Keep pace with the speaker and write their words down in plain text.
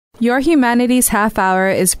Your Humanities Half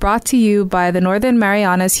Hour is brought to you by the Northern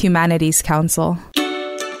Marianas Humanities Council.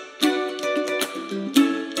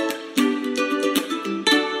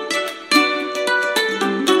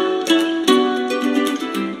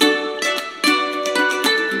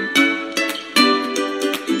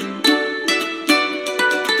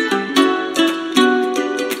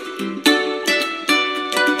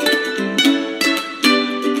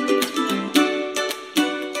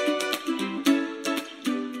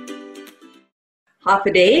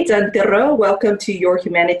 Hapaday, Dantero. Welcome to Your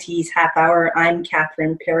Humanities Half Hour. I'm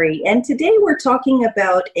Catherine Perry, and today we're talking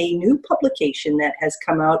about a new publication that has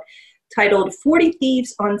come out titled 40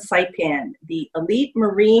 Thieves on Saipan, the Elite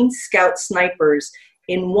Marine Scout Snipers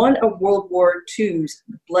in one of World War II's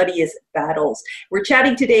bloodiest battles. We're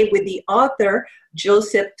chatting today with the author,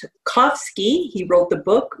 Joseph Tachovsky. He wrote the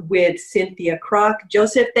book with Cynthia Kroc.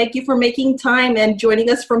 Joseph, thank you for making time and joining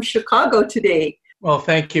us from Chicago today. Well,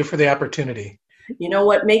 thank you for the opportunity. You know,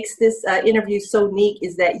 what makes this interview so neat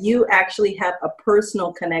is that you actually have a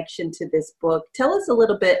personal connection to this book. Tell us a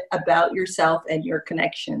little bit about yourself and your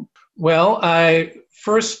connection. Well, I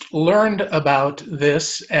first learned about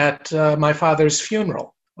this at my father's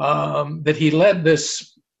funeral, that he led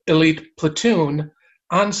this elite platoon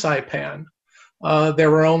on Saipan.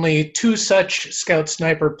 There were only two such scout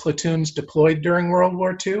sniper platoons deployed during World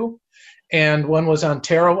War II, and one was on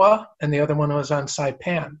Tarawa and the other one was on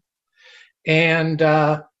Saipan. And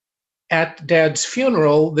at Dad's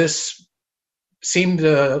funeral, this seemed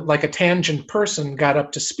like a tangent person got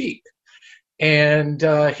up to speak. And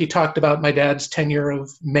he talked about my dad's tenure of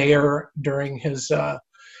mayor during his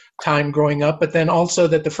time growing up, but then also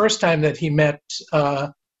that the first time that he met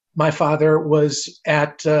my father was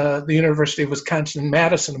at the University of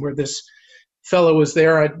Wisconsin-Madison, where this fellow was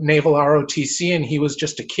there at Naval ROTC, and he was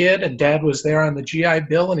just a kid, and Dad was there on the GI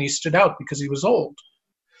Bill, and he stood out because he was old.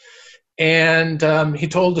 And he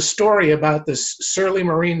told a story about this surly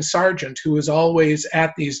Marine sergeant who was always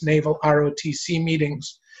at these Naval ROTC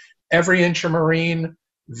meetings, every inch a Marine,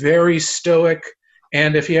 very stoic,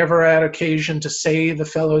 and if he ever had occasion to say the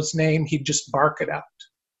fellow's name, he'd just bark it out.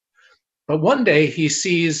 But one day he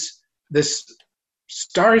sees this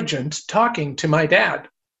sergeant talking to my dad,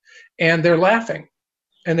 and they're laughing,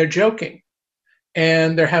 and they're joking,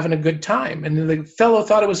 and they're having a good time. And the fellow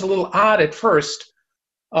thought it was a little odd at first,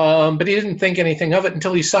 but he didn't think anything of it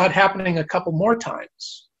until he saw it happening a couple more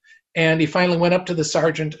times. And he finally went up to the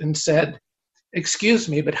sergeant and said, "Excuse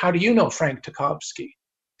me, but how do you know Frank Tachovsky?"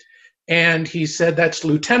 And he said, "That's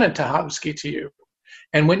Lieutenant Tachovsky to you.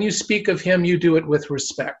 And when you speak of him, you do it with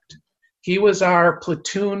respect. He was our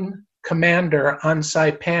platoon commander on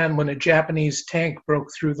Saipan when a Japanese tank broke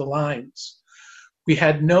through the lines. We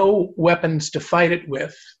had no weapons to fight it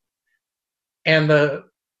with, and the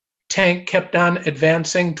tank kept on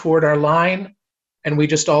advancing toward our line, and we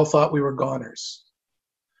just all thought we were goners.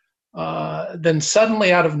 Then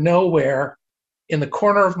suddenly out of nowhere, in the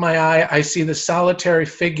corner of my eye, I see the solitary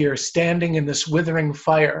figure standing in this withering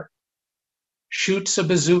fire, shoots a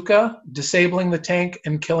bazooka, disabling the tank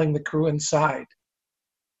and killing the crew inside.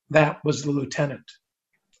 That was the lieutenant.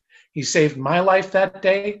 He saved my life that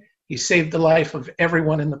day. He saved the life of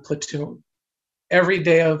everyone in the platoon. Every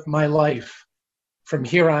day of my life from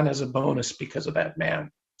here on as a bonus because of that man.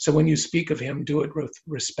 So when you speak of him, do it with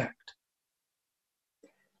respect."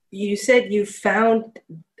 You said you found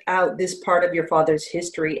out this part of your father's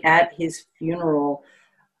history at his funeral.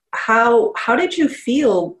 How did you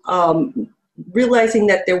feel realizing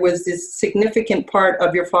that there was this significant part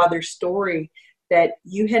of your father's story that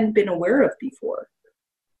you hadn't been aware of before?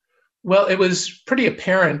 Well, it was pretty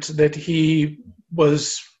apparent that he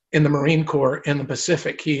was in the Marine Corps in the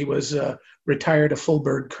Pacific. He was retired a full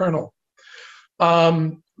bird colonel.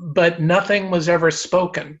 But nothing was ever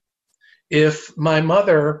spoken. If my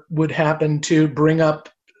mother would happen to bring up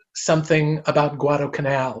something about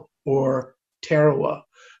Guadalcanal or Tarawa,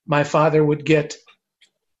 my father would get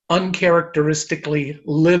uncharacteristically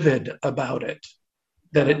livid about it,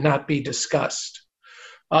 that it not be discussed.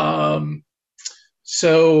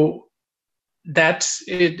 So that's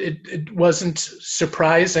it wasn't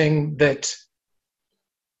surprising that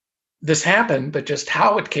this happened, but just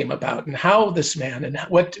how it came about and how this man and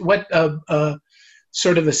what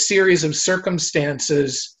sort of a series of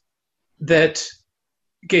circumstances that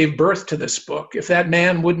gave birth to this book. If that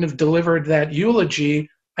man wouldn't have delivered that eulogy,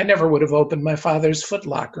 I never would have opened my father's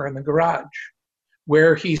footlocker in the garage,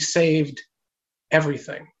 where he saved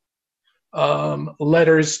everything.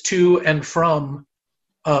 Letters to and from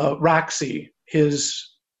Roxy, his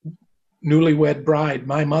newlywed bride,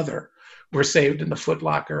 my mother, were saved in the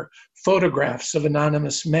footlocker. Photographs of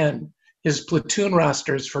anonymous men his platoon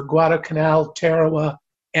rosters for Guadalcanal, Tarawa,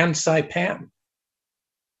 and Saipan.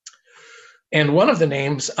 And one of the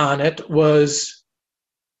names on it was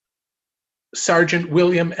Sergeant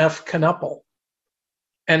William F. Knuppel.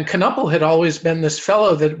 And Knuppel had always been this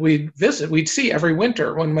fellow that we'd see every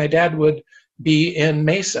winter when my dad would be in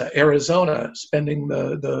Mesa, Arizona, spending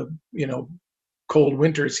the cold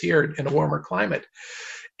winters here in a warmer climate.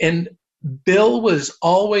 And Bill was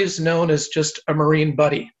always known as just a Marine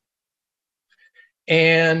buddy.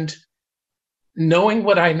 And knowing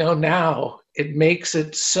what I know now, it makes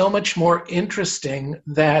it so much more interesting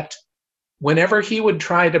that whenever he would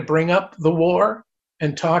try to bring up the war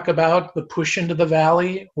and talk about the push into the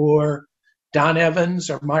valley or Don Evans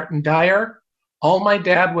or Martin Dyer, all my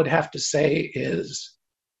dad would have to say is,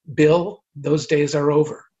 Bill, those days are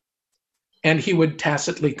over. And he would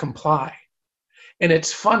tacitly comply. And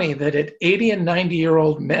it's funny that at 80 and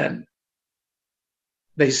 90-year-old men,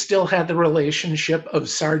 they still had the relationship of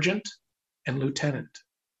sergeant and lieutenant.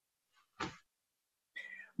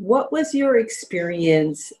 What was your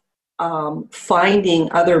experience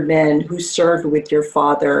finding other men who served with your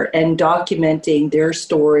father and documenting their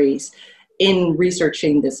stories in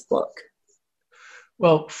researching this book?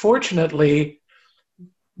 Well, fortunately,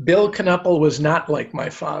 Bill Knuppel was not like my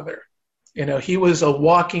father. He was a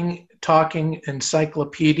walking, talking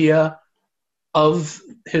encyclopedia of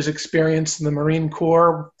his experience in the Marine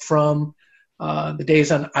Corps from the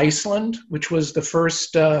days on Iceland, which was the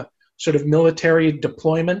first sort of military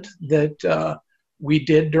deployment that we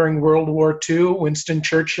did during World War II. Winston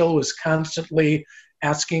Churchill was constantly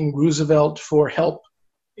asking Roosevelt for help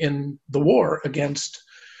in the war against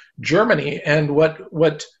Germany. And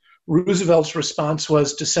what Roosevelt's response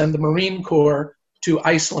was to send the Marine Corps to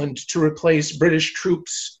Iceland to replace British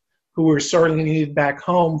troops who were sorely needed back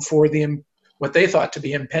home for what they thought to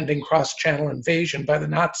be impending cross-channel invasion by the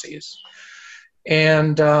Nazis.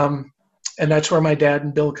 And that's where my dad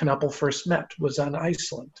and Bill Knuppel first met, was on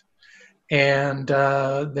Iceland. And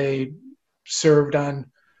they served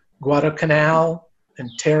on Guadalcanal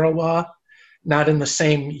and Tarawa, not in the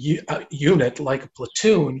same unit like a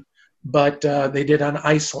platoon, but they did on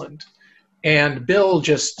Iceland. And Bill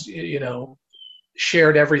just,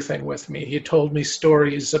 shared everything with me. He told me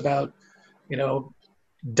stories about,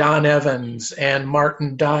 Don Evans and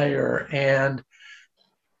Martin Dyer and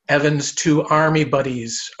Evans' two Army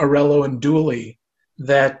buddies, Arello and Dooley,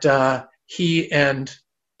 that he and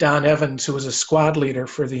Don Evans, who was a squad leader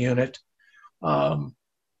for the unit,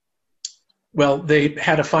 they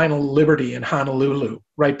had a final liberty in Honolulu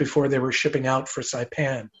right before they were shipping out for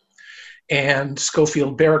Saipan. And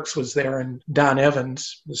Schofield Barracks was there, and Don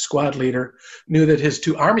Evans, the squad leader, knew that his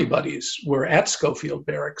two Army buddies were at Schofield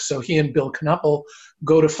Barracks. So he and Bill Knuppel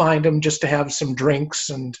go to find them just to have some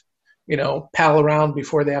drinks and, pal around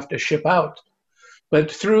before they have to ship out. But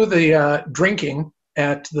through the drinking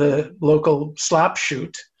at the local slop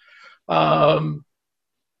shoot, they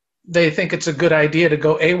think it's a good idea to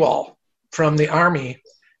go AWOL from the Army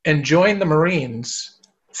and join the Marines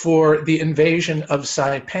for the invasion of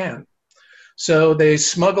Saipan. So they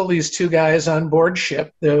smuggle these two guys on board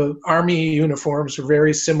ship. The Army uniforms were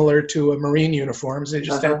very similar to a Marine uniforms. They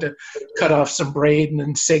just had to cut off some braid and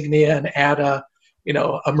insignia and add a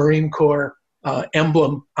Marine Corps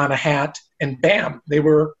emblem on a hat, and bam, they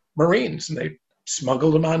were Marines. And they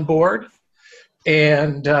smuggled them on board.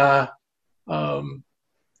 And after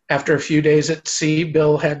a few days at sea,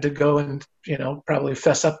 Bill had to go and, probably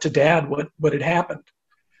fess up to Dad what had happened.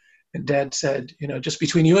 And Dad said, just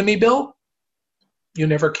between you and me, Bill, you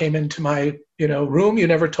never came into my, room. You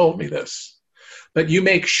never told me this. But you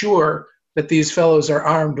make sure that these fellows are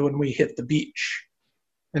armed when we hit the beach.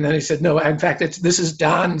 And then he said, no, in fact, this is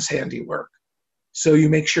Don's handiwork. So you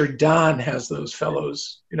make sure Don has those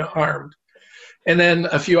fellows, armed. And then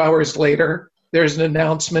a few hours later, there's an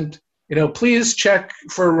announcement, please check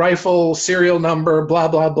for rifle serial number, blah,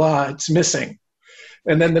 blah, blah. It's missing.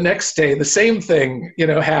 And then the next day, the same thing,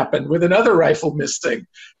 happened with another rifle missing.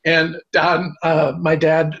 And Don, my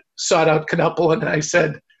dad, sought out Knuppel, and I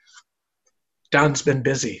said, Don's been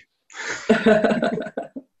busy.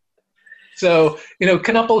 So,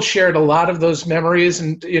 Knuppel shared a lot of those memories,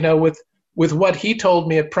 and, with what he told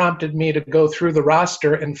me, it prompted me to go through the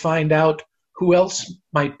roster and find out who else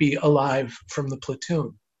might be alive from the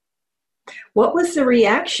platoon. What was the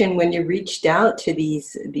reaction when you reached out to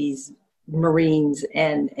these Marines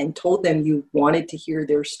and told them you wanted to hear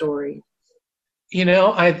their story?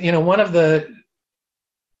 One of the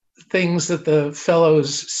things that the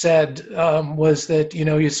fellows said was that,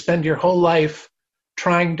 you spend your whole life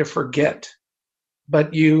trying to forget,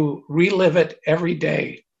 but you relive it every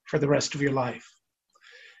day for the rest of your life.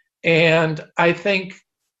 And I think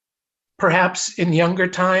perhaps in younger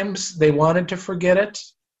times they wanted to forget it,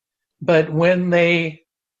 but when they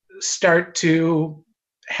start to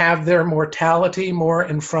have their mortality more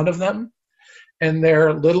in front of them, and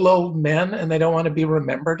they're little old men and they don't want to be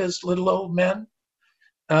remembered as little old men,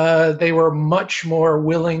 they were much more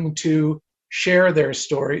willing to share their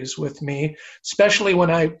stories with me, especially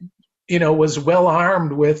when I, was well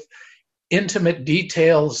armed with intimate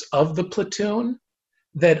details of the platoon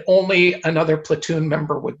that only another platoon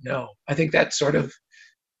member would know. I think that sort of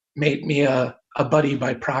made me a buddy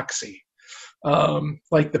by proxy.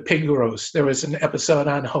 Like the pig roast. There was an episode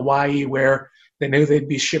on Hawaii where they knew they'd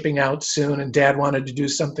be shipping out soon, and Dad wanted to do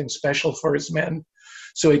something special for his men.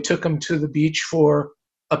 So he took them to the beach for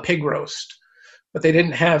a pig roast. But they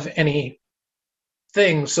didn't have any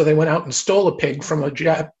things, so they went out and stole a pig from a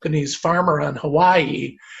Japanese farmer on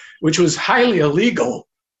Hawaii, which was highly illegal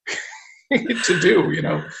to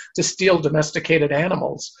do, to steal domesticated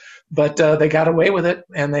animals. But they got away with it,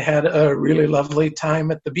 and they had a really lovely time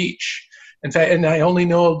at the beach. In fact, and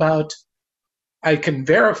I can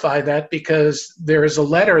verify that because there is a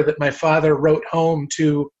letter that my father wrote home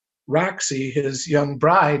to Roxy, his young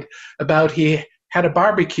bride, about he had a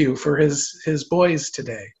barbecue for his boys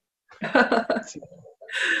today.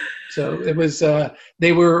 So it was,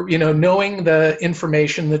 they were, knowing the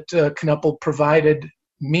information that Knuppel provided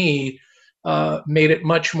me made it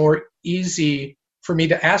much more easy for me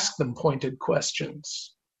to ask them pointed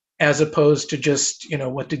questions, as opposed to just,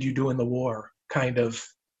 what did you do in the war kind of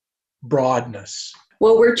broadness.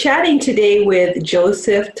 Well, we're chatting today with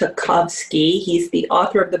Joseph Tachovsky. He's the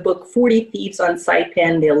author of the book 40 Thieves on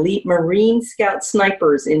Saipan, the elite Marine Scout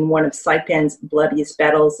snipers in one of Saipan's bloodiest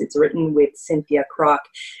battles. It's written with Cynthia Kroc.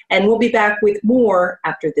 And we'll be back with more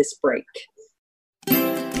after this break.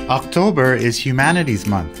 October is Humanities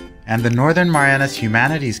Month, and the Northern Marianas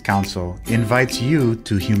Humanities Council invites you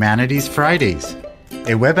to Humanities Fridays,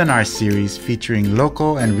 a webinar series featuring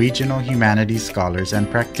local and regional humanities scholars and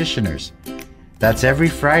practitioners. That's every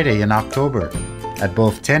Friday in October at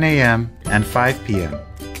both 10 a.m. and 5 p.m.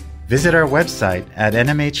 Visit our website at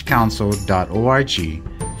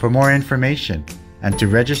nmhcouncil.org for more information and to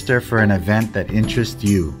register for an event that interests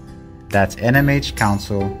you. That's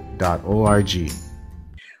nmhcouncil.org.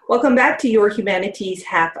 Welcome back to Your Humanities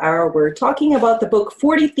Half Hour. We're talking about the book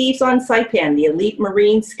 40 Thieves on Saipan, the elite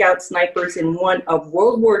Marine Scout snipers in one of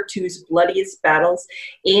World War II's bloodiest battles.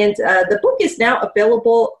 And the book is now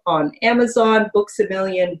available on Amazon, Books A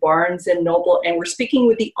Million, Barnes & Noble. And we're speaking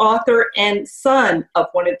with the author and son of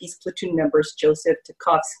one of these platoon members, Joseph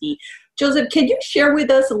Tachovsky. Joseph, can you share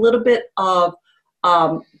with us a little bit of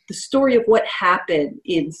the story of what happened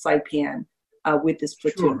in Saipan with this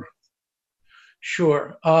platoon?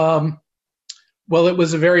 Sure. Well, it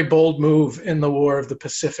was a very bold move in the War of the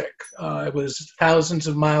Pacific. It was thousands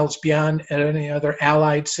of miles beyond any other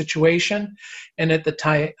Allied situation, and at the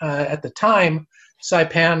time,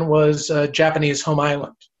 Saipan was a Japanese home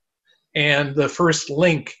island, and the first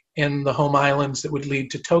link in the home islands that would lead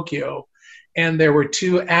to Tokyo. And there were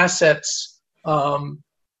two assets in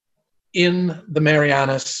the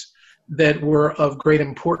Marianas that were of great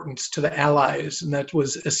importance to the Allies, and that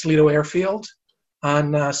was Islito Airfield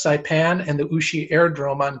on Saipan and the Ushi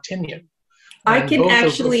Airdrome on Tinian. I can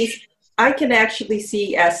actually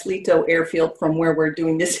see Islito Airfield from where we're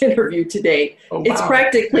doing this interview today. Oh, wow. It's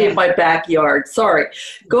practically in my backyard. Sorry.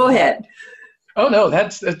 Go ahead. Oh no,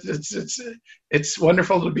 it's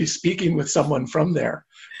wonderful to be speaking with someone from there.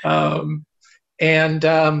 The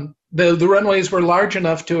runways were large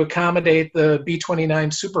enough to accommodate the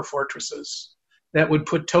B-29 super fortresses that would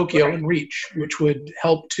put Tokyo in reach, which would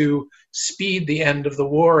help to speed the end of the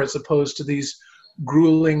war as opposed to these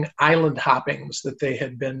grueling island hoppings that they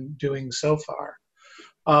had been doing so far.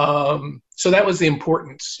 So that was the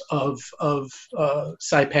importance of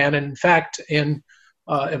Saipan. And in fact,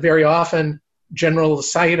 very often, General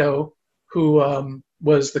Saito, who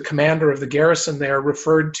was the commander of the garrison there,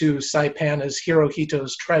 referred to Saipan as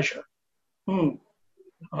Hirohito's treasure.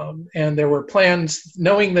 And there were plans,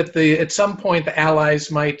 knowing that at some point the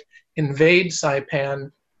Allies might invade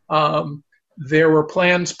Saipan. There were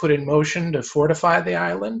plans put in motion to fortify the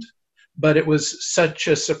island, but it was such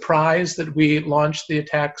a surprise that we launched the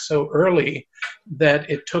attack so early that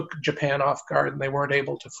it took Japan off guard, and they weren't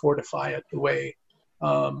able to fortify it the way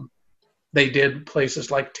they did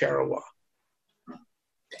places like Tarawa.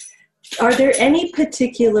 Are there any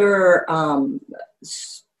particular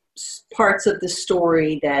parts of the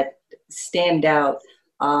story that stand out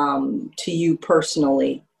to you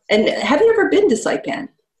personally? And have you ever been to Saipan?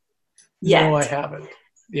 Yet? No, I haven't.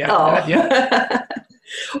 Yeah, oh. not yet.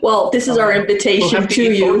 Well, this is our invitation we'll have to to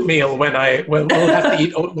eat you. Oatmeal we'll have to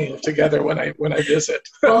eat oatmeal together when I visit.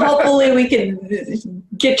 Well, hopefully we can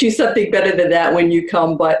get you something better than that when you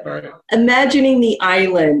come. But Right. imagining the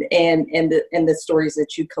island and the stories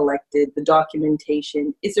that you collected, the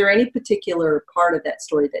documentation, is there any particular part of that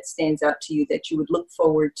story that stands out to you that you would look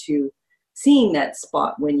forward to seeing that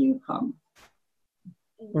spot when you come?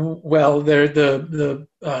 Well,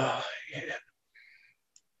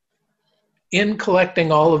 in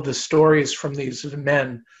collecting all of the stories from these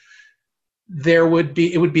men, it would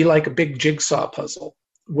be like a big jigsaw puzzle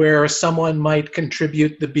where someone might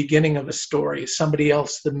contribute the beginning of a story, somebody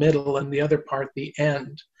else the middle, and the other part the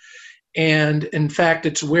end. And in fact,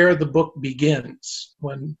 it's where the book begins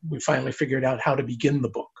when we finally figured out how to begin the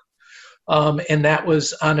book. And that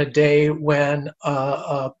was on a day when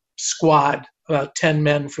a squad, about 10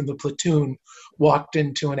 men from the platoon, walked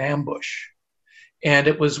into an ambush. And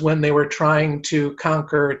it was when they were trying to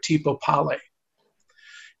conquer Tipo Pale.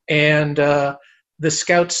 And the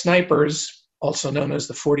scout snipers, also known as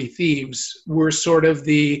the 40 Thieves, were sort of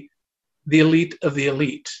the elite of the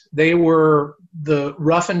elite. They were the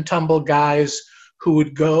rough and tumble guys who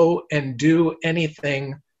would go and do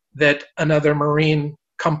anything that another Marine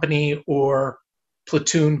company or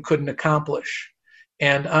platoon couldn't accomplish.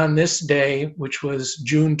 And on this day, which was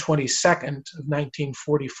June 22nd of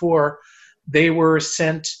 1944, they were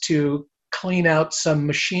sent to clean out some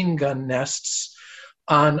machine gun nests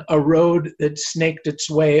on a road that snaked its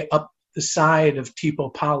way up the side of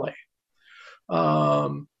Tipo Pale.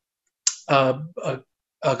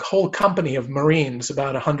 A whole company of Marines,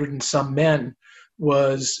 about 100 and some men,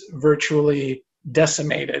 was virtually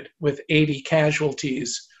decimated with 80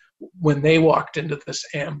 casualties when they walked into this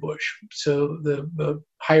ambush. So the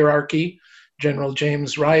hierarchy, General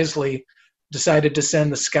James Risley, decided to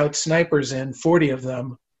send the scout snipers in, 40 of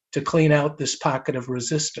them, to clean out this pocket of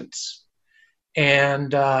resistance.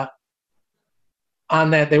 And on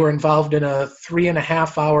that, they were involved in a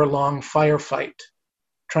 3.5-hour-long firefight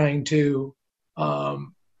trying to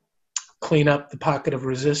clean up the pocket of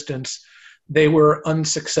resistance. They were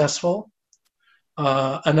unsuccessful.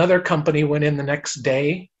 Another company went in the next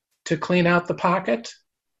day to clean out the pocket,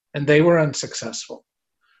 and they were unsuccessful.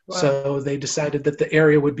 Wow. So they decided that the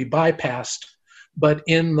area would be bypassed. But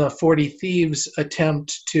in the 40 Thieves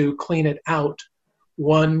attempt to clean it out,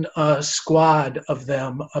 one squad of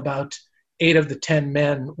them, about 8 of the 10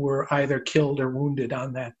 men, were either killed or wounded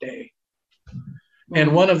on that day. Mm-hmm.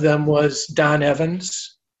 And one of them was Don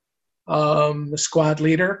Evans, the squad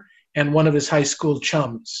leader, and one of his high school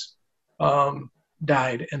chums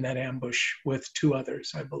died in that ambush with 2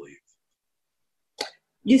 others, I believe.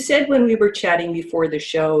 You said when we were chatting before the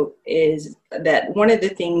show is that one of the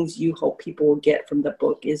things you hope people will get from the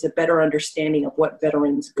book is a better understanding of what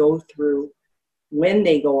veterans go through when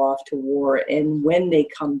they go off to war and when they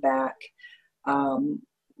come back. How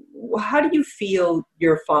do you feel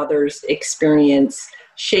your father's experience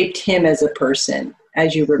shaped him as a person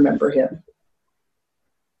as you remember him?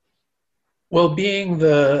 Well, being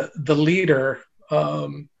the leader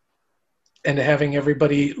and having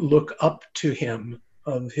everybody look up to him,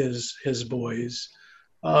 of his boys,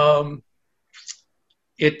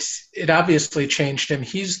 it obviously changed him.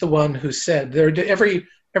 He's the one who said, every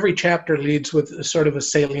chapter leads with a sort of a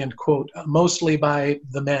salient quote, mostly by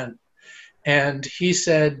the men. And he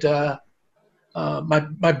said,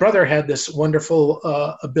 my brother had this wonderful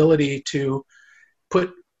ability to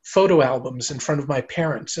put photo albums in front of my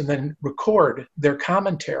parents and then record their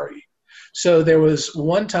commentary. So there was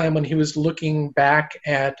one time when he was looking back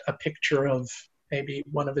at a picture of maybe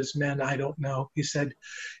one of his men, I don't know. He said,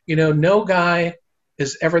 no guy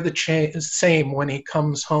is ever the same when he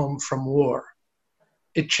comes home from war.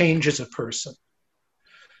 It changes a person.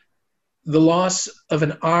 The loss of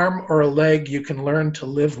an arm or a leg you can learn to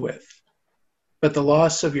live with, but the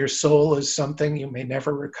loss of your soul is something you may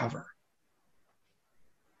never recover.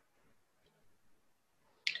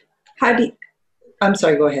 I'm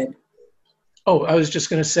sorry, go ahead. Oh, I was just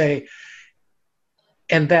going to say,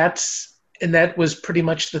 and that was pretty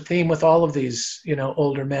much the theme with all of these,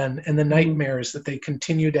 older men and the nightmares that they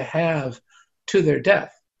continue to have to their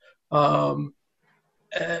death. One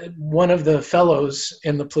of the fellows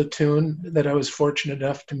in the platoon that I was fortunate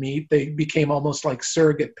enough to meet, they became almost like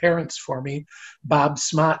surrogate parents for me, Bob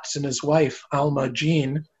Smots and his wife, Alma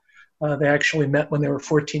Jean. They actually met when they were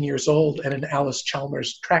 14 years old at an Alice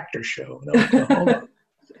Chalmers tractor show in Oklahoma.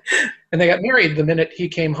 And they got married the minute he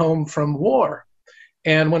came home from war.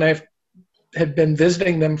 And when I had been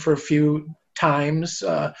visiting them for a few times,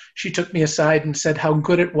 she took me aside and said how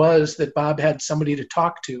good it was that Bob had somebody to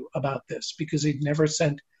talk to about this, because he'd never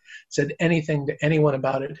sent said anything to anyone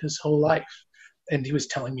about it his whole life. And he was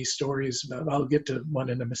telling me stories about, I'll get to one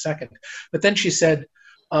in a second. But then she said,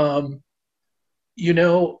 when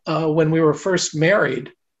we were first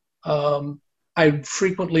married, I'd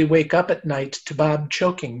frequently wake up at night to Bob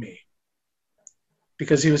choking me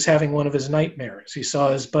because he was having one of his nightmares. He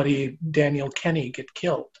saw his buddy Daniel Kenny get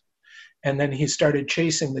killed. And then he started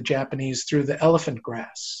chasing the Japanese through the elephant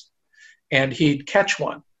grass. And he'd catch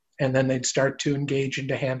one. And then they'd start to engage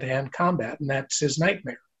into hand-to-hand combat. And that's his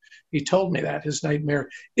nightmare. He told me that. His nightmare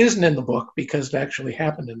isn't in the book because it actually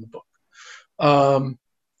happened in the book. How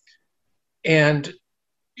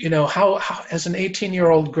as an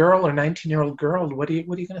 18-year-old girl or 19-year-old girl, what are you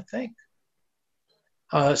going to think?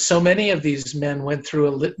 So many of these men went through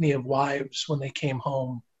a litany of wives when they came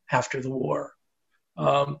home after the war.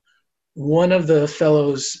 One of the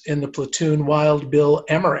fellows in the platoon, Wild Bill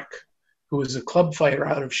Emmerich, who was a club fighter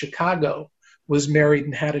out of Chicago, was married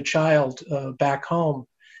and had a child back home.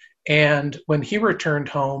 And when he returned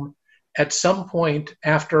home, at some point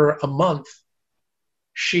after a month,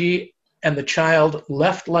 she and the child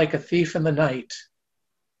left like a thief in the night,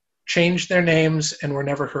 changed their names, and were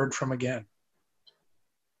never heard from again.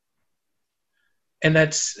 And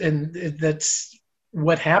that's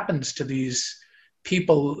what happens to these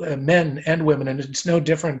people, men and women, and it's no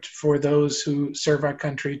different for those who serve our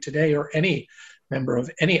country today or any member of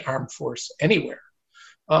any armed force anywhere.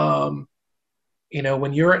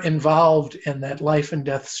 When you're involved in that life and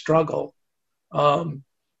death struggle,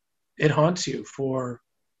 it haunts you for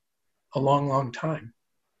a long, long time.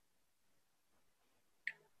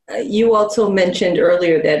 You also mentioned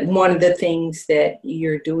earlier that one of the things that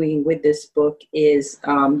you're doing with this book is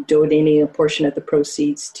donating a portion of the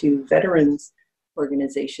proceeds to veterans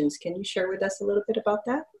organizations. Can you share with us a little bit about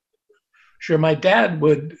that? Sure. My dad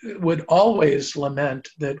would always lament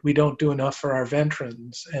that we don't do enough for our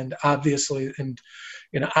veterans, and obviously,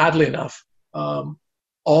 oddly enough,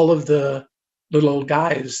 all of the little old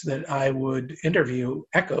guys that I would interview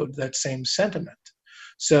echoed that same sentiment.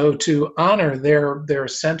 So to honor their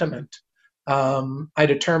sentiment, I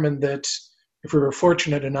determined that if we were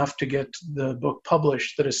fortunate enough to get the book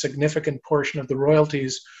published, that a significant portion of the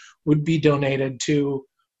royalties would be donated to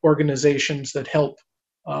organizations that help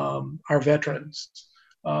our veterans,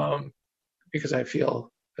 because I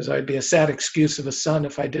feel as I'd be a sad excuse of a son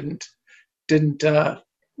if I didn't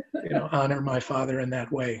honor my father in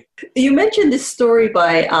that way. You mentioned this story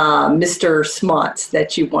by Mr. Smots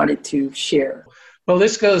that you wanted to share. Well,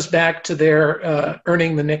 this goes back to their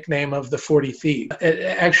earning the nickname of the 40 Thieves.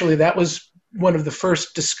 Actually, that was one of the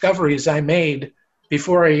first discoveries I made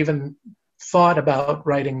before I even thought about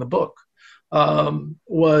writing the book.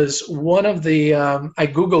 Was one of the, I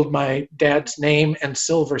Googled my dad's name and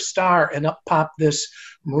Silver Star, and up popped this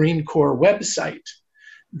Marine Corps website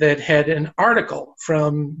that had an article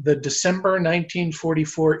from the December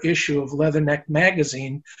 1944 issue of Leatherneck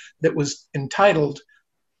magazine that was entitled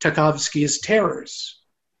Tachovsky's Terrors.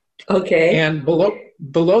 Okay. And below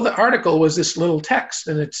the article was this little text,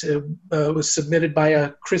 and it was submitted by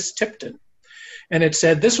a Chris Tipton. And it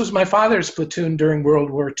said, "This was my father's platoon during World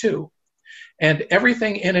War II. And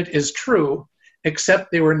everything in it is true,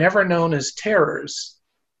 except they were never known as terrors.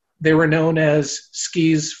 They were known as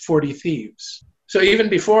Ski's 40 Thieves." So even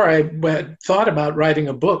before I had thought about writing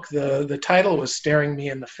a book, the title was staring me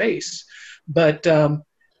in the face. But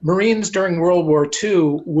Marines during World War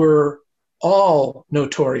II were all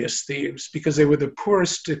notorious thieves because they were the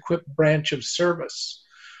poorest equipped branch of service.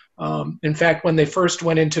 In fact, when they first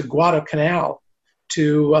went into Guadalcanal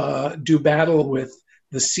to do battle with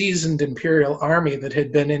the seasoned Imperial Army that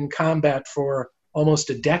had been in combat for almost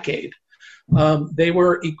a decade, they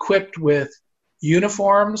were equipped with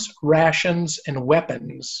uniforms, rations, and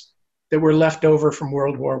weapons that were left over from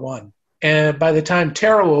World War I. And by the time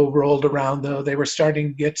Tarawa rolled around, though, they were starting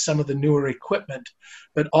to get some of the newer equipment.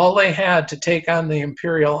 But all they had to take on the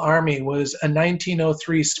Imperial Army was a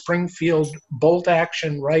 1903 Springfield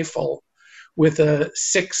bolt-action rifle with a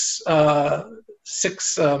six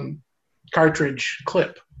cartridge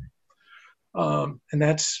clip, and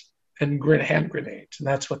hand grenades, and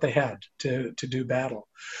that's what they had to do battle.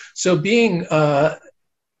 So being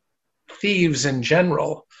thieves in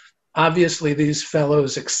general, obviously these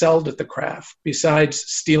fellows excelled at the craft. Besides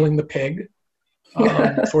stealing the pig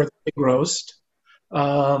for the pig roast,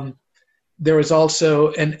 there was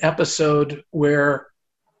also an episode where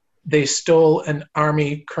they stole an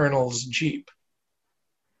Army colonel's Jeep.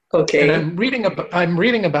 Okay. And I'm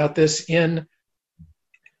reading about this in,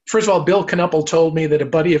 first of all, Bill Knuppel told me that a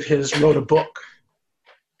buddy of his wrote a book.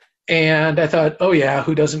 And I thought, oh yeah,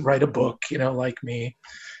 who doesn't write a book, like me?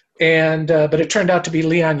 And but it turned out to be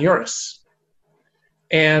Leon Uris.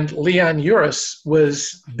 And Leon Uris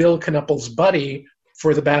was Bill Knuppel's buddy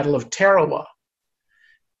for the Battle of Tarawa.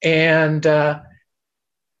 And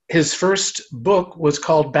his first book was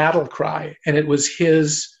called Battle Cry, and it was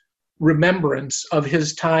his remembrance of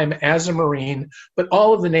his time as a Marine, but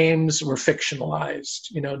all of the names were fictionalized.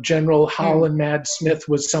 You know, General Howland Mad Smith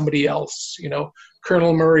was somebody else. You know,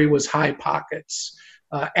 Colonel Murray was High Pockets.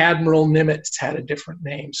 Admiral Nimitz had a different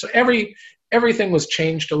name. So everything was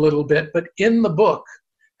changed a little bit. But in the book,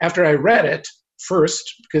 after I read it first,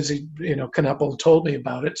 because Knuppel told me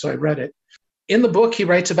about it, so I read it. In the book, he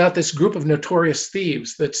writes about this group of notorious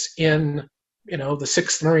thieves that's in, the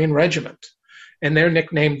 6th Marine Regiment, and they're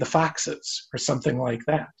nicknamed the Foxes or something like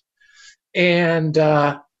that. And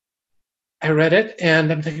I read it,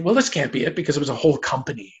 and I'm thinking, well, this can't be it, because it was a whole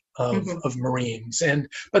company of Marines.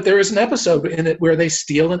 But there is an episode in it where they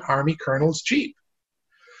steal an Army colonel's Jeep.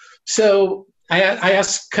 So I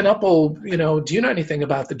asked Knuppel, do you know anything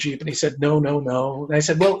about the Jeep? And he said, no. And I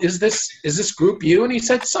said, well, is this group you? And he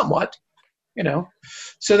said, somewhat.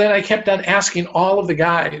 So then I kept on asking all of the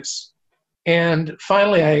guys, and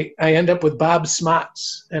finally I end up with Bob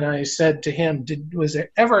Smots, and I said to him, was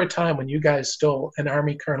there ever a time when you guys stole an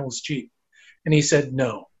Army colonel's Jeep? And he said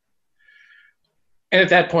no. And at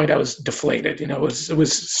that point I was deflated. It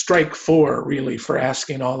was strike 4 really for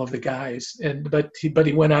asking all of the guys. But he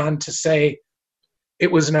went on to say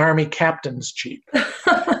it was an Army captain's Jeep.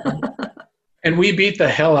 And we beat the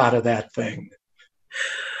hell out of that thing.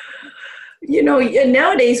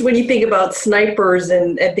 Nowadays when you think about snipers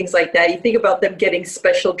and things like that, you think about them getting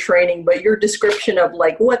special training, but your description of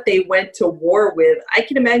like what they went to war with, I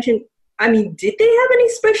can imagine, did they have any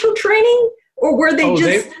special training, or were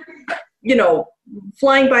they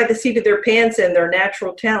flying by the seat of their pants and their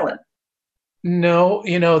natural talent? No,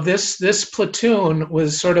 this platoon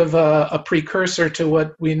was sort of a precursor to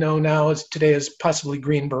what we know now today as possibly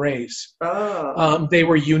Green Berets. Oh. They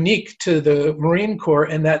were unique to the Marine Corps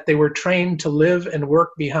in that they were trained to live and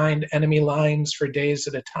work behind enemy lines for days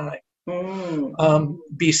at a time.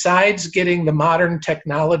 Besides getting the modern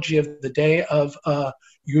technology of the day of a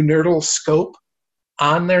unitral scope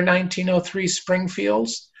on their 1903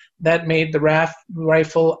 Springfields, that made the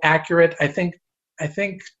rifle accurate, I think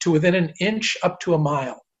to within an inch up to a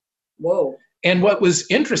mile. Whoa. And what was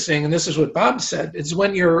interesting, and this is what Bob said, is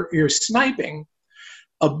when you're sniping,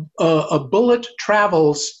 a bullet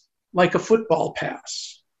travels like a football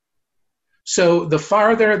pass. So the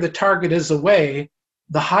farther the target is away,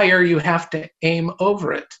 the higher you have to aim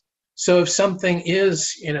over it. So if something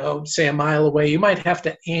is, say a mile away, you might have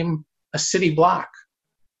to aim a city block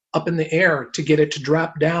up in the air to get it to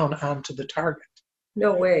drop down onto the target.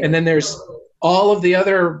 No way. And then there's all of the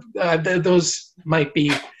other, those might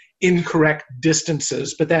be incorrect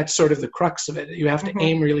distances, but that's sort of the crux of it. You have to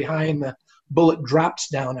aim really high and the bullet drops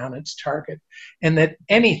down on its target. And that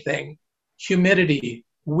anything, humidity,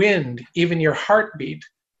 wind, even your heartbeat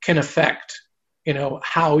can affect,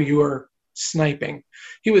 how you're sniping.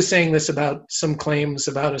 He was saying this about some claims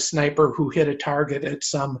about a sniper who hit a target at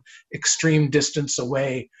some extreme distance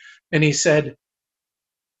away. And he said,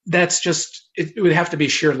 that's just, it would have to be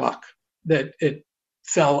sheer luck that it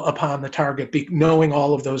fell upon the target, knowing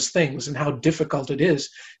all of those things and how difficult it is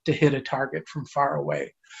to hit a target from far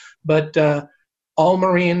away. But all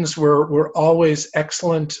Marines were always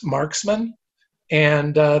excellent marksmen,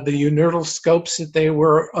 and the unitral scopes that they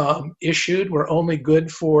were issued were only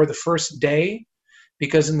good for the first day,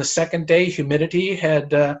 because in the second day, humidity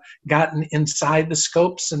had gotten inside the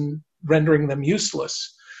scopes and rendering them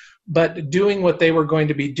useless. But doing what they were going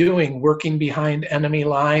to be doing, working behind enemy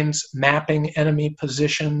lines, mapping enemy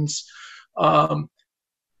positions,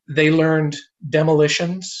 they learned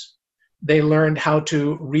demolitions. They learned how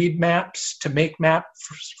to read maps, to make maps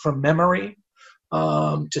from memory,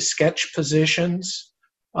 to sketch positions.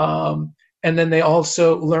 And then they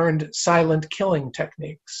also learned silent killing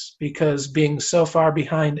techniques, because being so far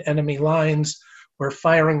behind enemy lines where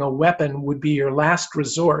firing a weapon would be your last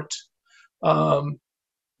resort,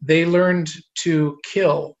 they learned to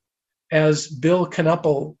kill, as Bill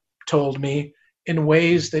Knuppel told me, in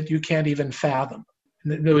ways that you can't even fathom,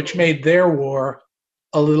 which made their war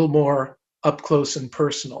a little more up close and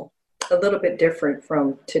personal. A little bit different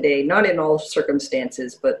from today, not in all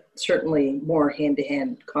circumstances, but certainly more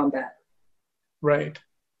hand-to-hand combat. Right.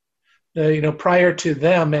 Prior to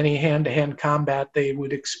them, any hand-to-hand combat they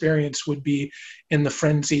would experience would be in the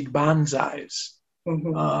frenzied banzais.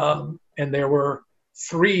 And there were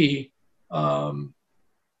three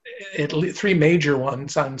major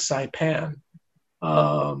ones on Saipan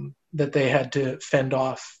that they had to fend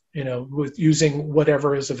off with using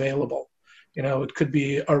whatever is available. It could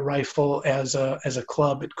be a rifle as a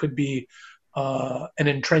club. It could be an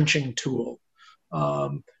entrenching tool.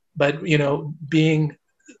 But being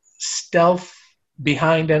stealth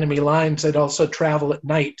behind enemy lines, they'd also travel at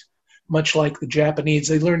night, much like the Japanese.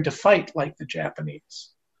 They learned to fight like the Japanese,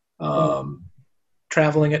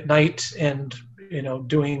 traveling at night and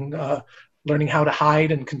learning how to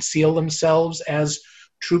hide and conceal themselves as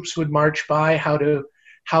troops would march by, how to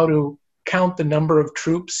count the number of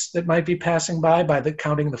troops that might be passing by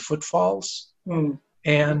counting the footfalls.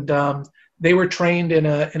 And they were trained in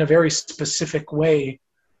a very specific way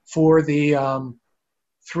for the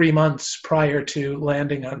 3 months prior to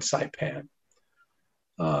landing on Saipan.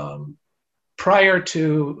 Prior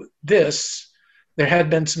to this, there had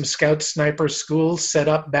been some scout sniper schools set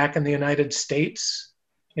up back in the United States,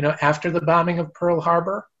 after the bombing of Pearl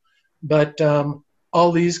Harbor. But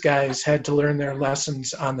all these guys had to learn their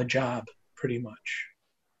lessons on the job, pretty much.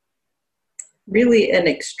 Really an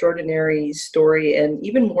extraordinary story, and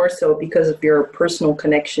even more so because of your personal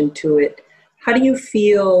connection to it. How do you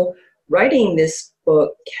feel writing this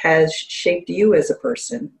book has shaped you as a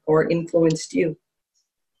person or influenced you?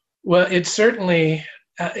 Well, it certainly,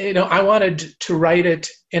 I wanted to write it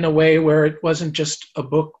in a way where it wasn't just a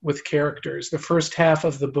book with characters. The first half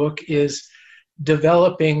of the book is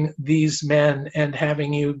developing these men and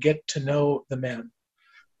having you get to know the men.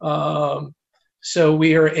 So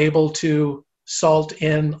we are able to salt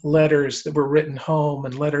in letters that were written home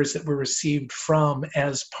and letters that were received from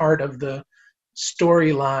as part of the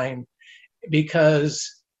storyline,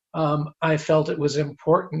 because I felt it was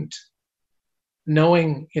important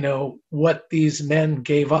knowing, what these men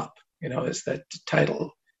gave up, as that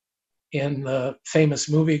title in the famous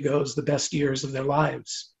movie goes, the best years of their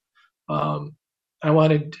lives. I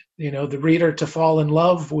wanted, the reader to fall in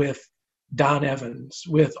love with Don Evans,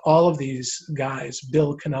 with all of these guys,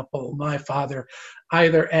 Bill Knuppel, my father,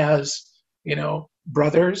 either as,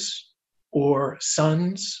 brothers or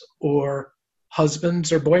sons or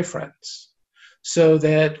husbands or boyfriends, so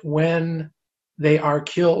that when they are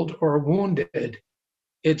killed or wounded,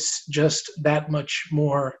 it's just that much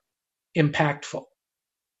more impactful.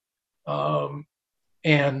 When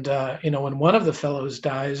one of the fellows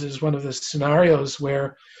dies is one of the scenarios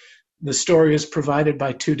where the story is provided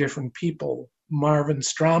by two different people. Marvin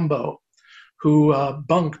Strombo, who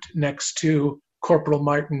bunked next to Corporal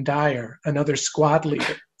Martin Dyer, another squad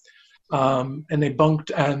leader. And they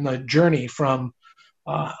bunked on the journey from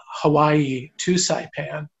Hawaii to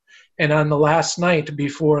Saipan. And on the last night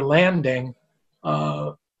before landing,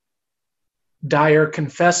 Dyer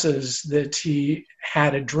confesses that he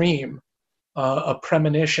had a dream, a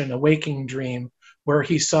premonition, a waking dream, where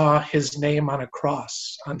he saw his name on a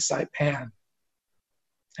cross on Saipan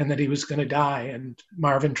and that he was going to die. And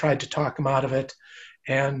Marvin tried to talk him out of it.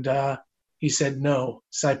 And he said, no,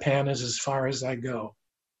 Saipan is as far as I go.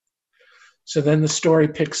 So then the story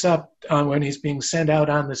picks up when he's being sent out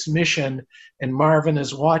on this mission, and Marvin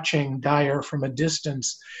is watching Dyer from a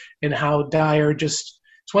distance, and how Dyer it's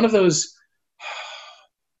one of those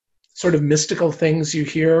sort of mystical things you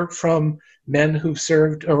hear from men who've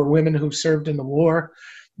served or women who've served in the war,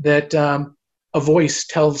 that a voice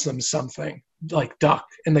tells them something, like duck,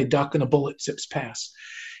 and they duck and a bullet zips past.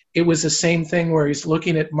 It was the same thing where he's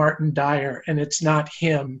looking at Martin Dyer, and it's not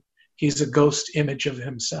him. He's a ghost image of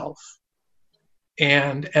himself.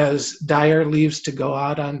 And as Dyer leaves to go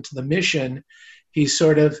out onto the mission, he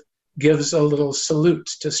sort of gives a little salute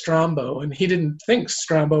to Strombo. And he didn't think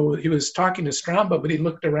he was talking to Strombo, but he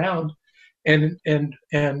looked around and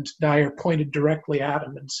Dyer pointed directly at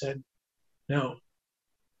him and said, no.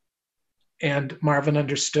 And Marvin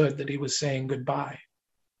understood that he was saying goodbye.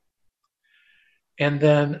 And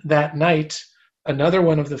then that night, another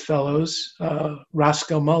one of the fellows,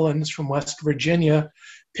 Roscoe Mullins from West Virginia,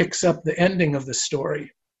 picks up the ending of the story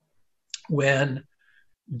when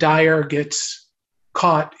Dyer gets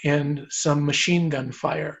caught in some machine gun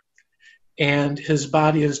fire and his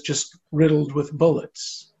body is just riddled with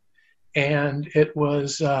bullets. And it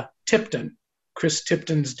was Tipton, Chris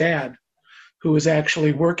Tipton's dad, who was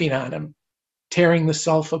actually working on him, tearing the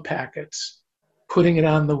sulfa packets, putting it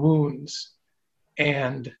on the wounds.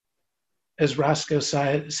 And as Roscoe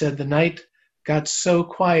said, the night got so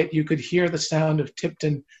quiet you could hear the sound of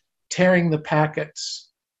Tipton tearing the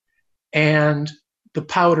packets and the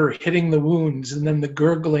powder hitting the wounds and then the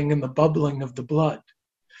gurgling and the bubbling of the blood.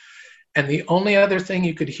 And the only other thing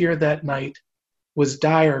you could hear that night was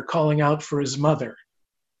Dyer calling out for his mother,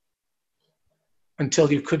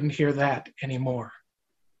 until you couldn't hear that anymore.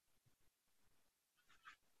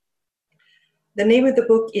 The name of the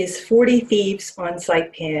book is 40 Thieves on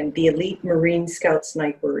Saipan, the elite Marine Scout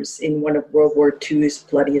snipers in one of World War II's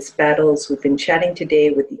bloodiest battles. We've been chatting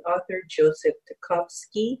today with the author, Joseph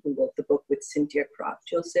Tachovsky, who wrote the book with Cynthia Croft.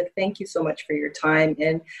 Joseph, thank you so much for your time,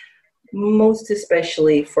 and most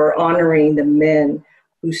especially for honoring the men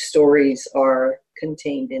whose stories are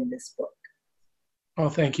contained in this book. Oh,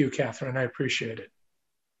 thank you, Catherine. I appreciate it.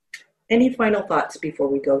 Any final thoughts before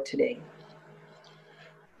we go today?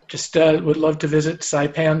 Just would love to visit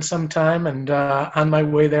Saipan sometime, and on my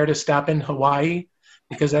way there to stop in Hawaii,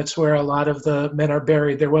 because that's where a lot of the men are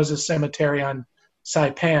buried. There was a cemetery on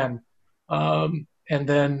Saipan, and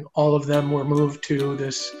then all of them were moved to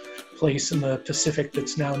this place in the Pacific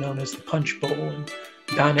that's now known as the Punch Bowl. And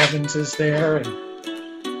Don Evans is there,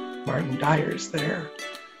 and Martin Dyer's there,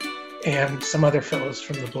 and some other fellows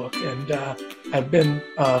from the book. And I've been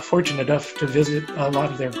fortunate enough to visit a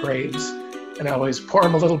lot of their graves. And I always pour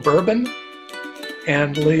them a little bourbon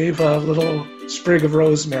and leave a little sprig of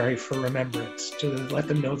rosemary for remembrance to let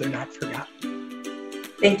them know they're not forgotten.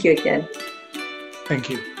 Thank you again.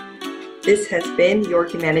 Thank you. This has been Your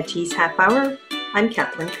Humanities Half Hour. I'm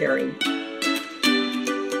Catherine Perry.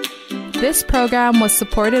 This program was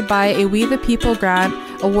supported by a We the People grant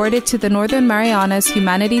awarded to the Northern Marianas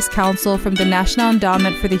Humanities Council from the National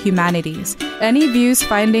Endowment for the Humanities. Any views,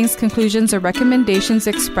 findings, conclusions, or recommendations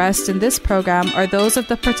expressed in this program are those of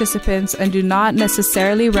the participants and do not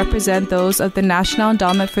necessarily represent those of the National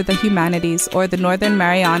Endowment for the Humanities or the Northern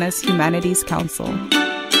Marianas Humanities Council.